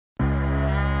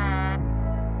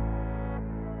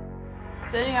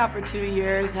Sitting out for 2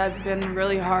 years has been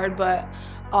really hard, but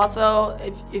also,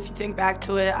 if you think back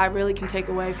to it, I really can take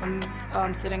away from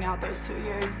sitting out those 2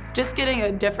 years. Just getting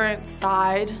a different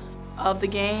side of the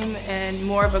game and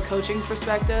more of a coaching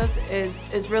perspective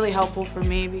is really helpful for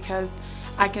me because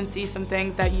I can see some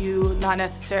things that you not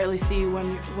necessarily see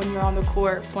when you're on the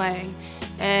court playing.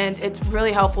 And it's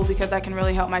really helpful because I can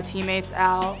really help my teammates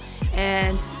out,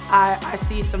 and I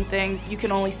see some things you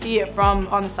can only see it from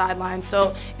on the sideline.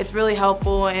 So it's really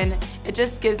helpful, and it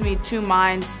just gives me two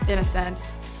minds in a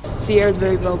sense. Sierra's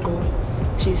very vocal.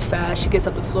 She's fast, she gets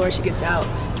up the floor, she gets out.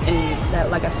 And that,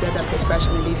 like I said, that puts pressure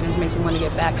on the defense, makes them want to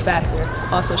get back faster.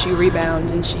 Also, she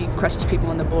rebounds and she crushes people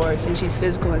on the boards, and she's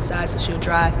physical inside, so she'll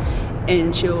drive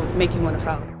and she'll make you want to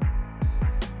foul.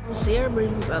 Sierra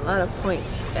brings a lot of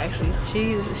points, actually.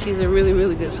 She's a really,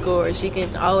 really good scorer. She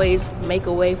can always make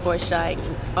a way for a shot.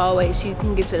 She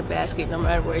can get to the basket no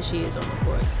matter where she is on the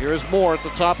court. Here's Moore at the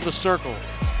top of the circle.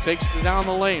 Takes it down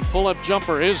the lane. Pull-up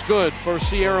jumper is good for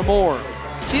Sierra Moore.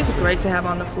 She's great to have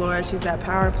on the floor. She's that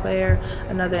power player,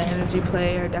 another energy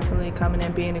player, definitely coming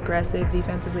in, being aggressive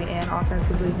defensively and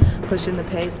offensively, pushing the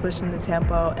pace, pushing the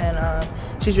tempo, and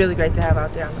she's really great to have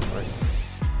out there on the court.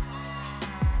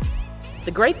 The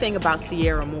great thing about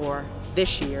Sierra Moore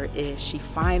this year is she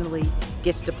finally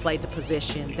gets to play the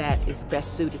position that is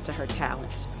best suited to her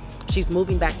talents. She's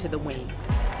moving back to the wing,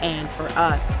 and for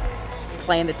us,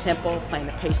 playing the tempo, playing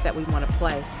the pace that we want to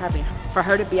play, for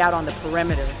her to be out on the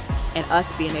perimeter and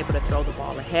us being able to throw the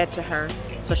ball ahead to her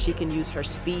so she can use her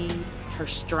speed, her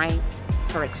strength,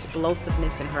 her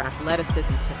explosiveness, and her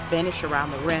athleticism to finish around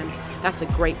the rim, that's a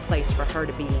great place for her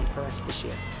to be in for us this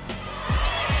year.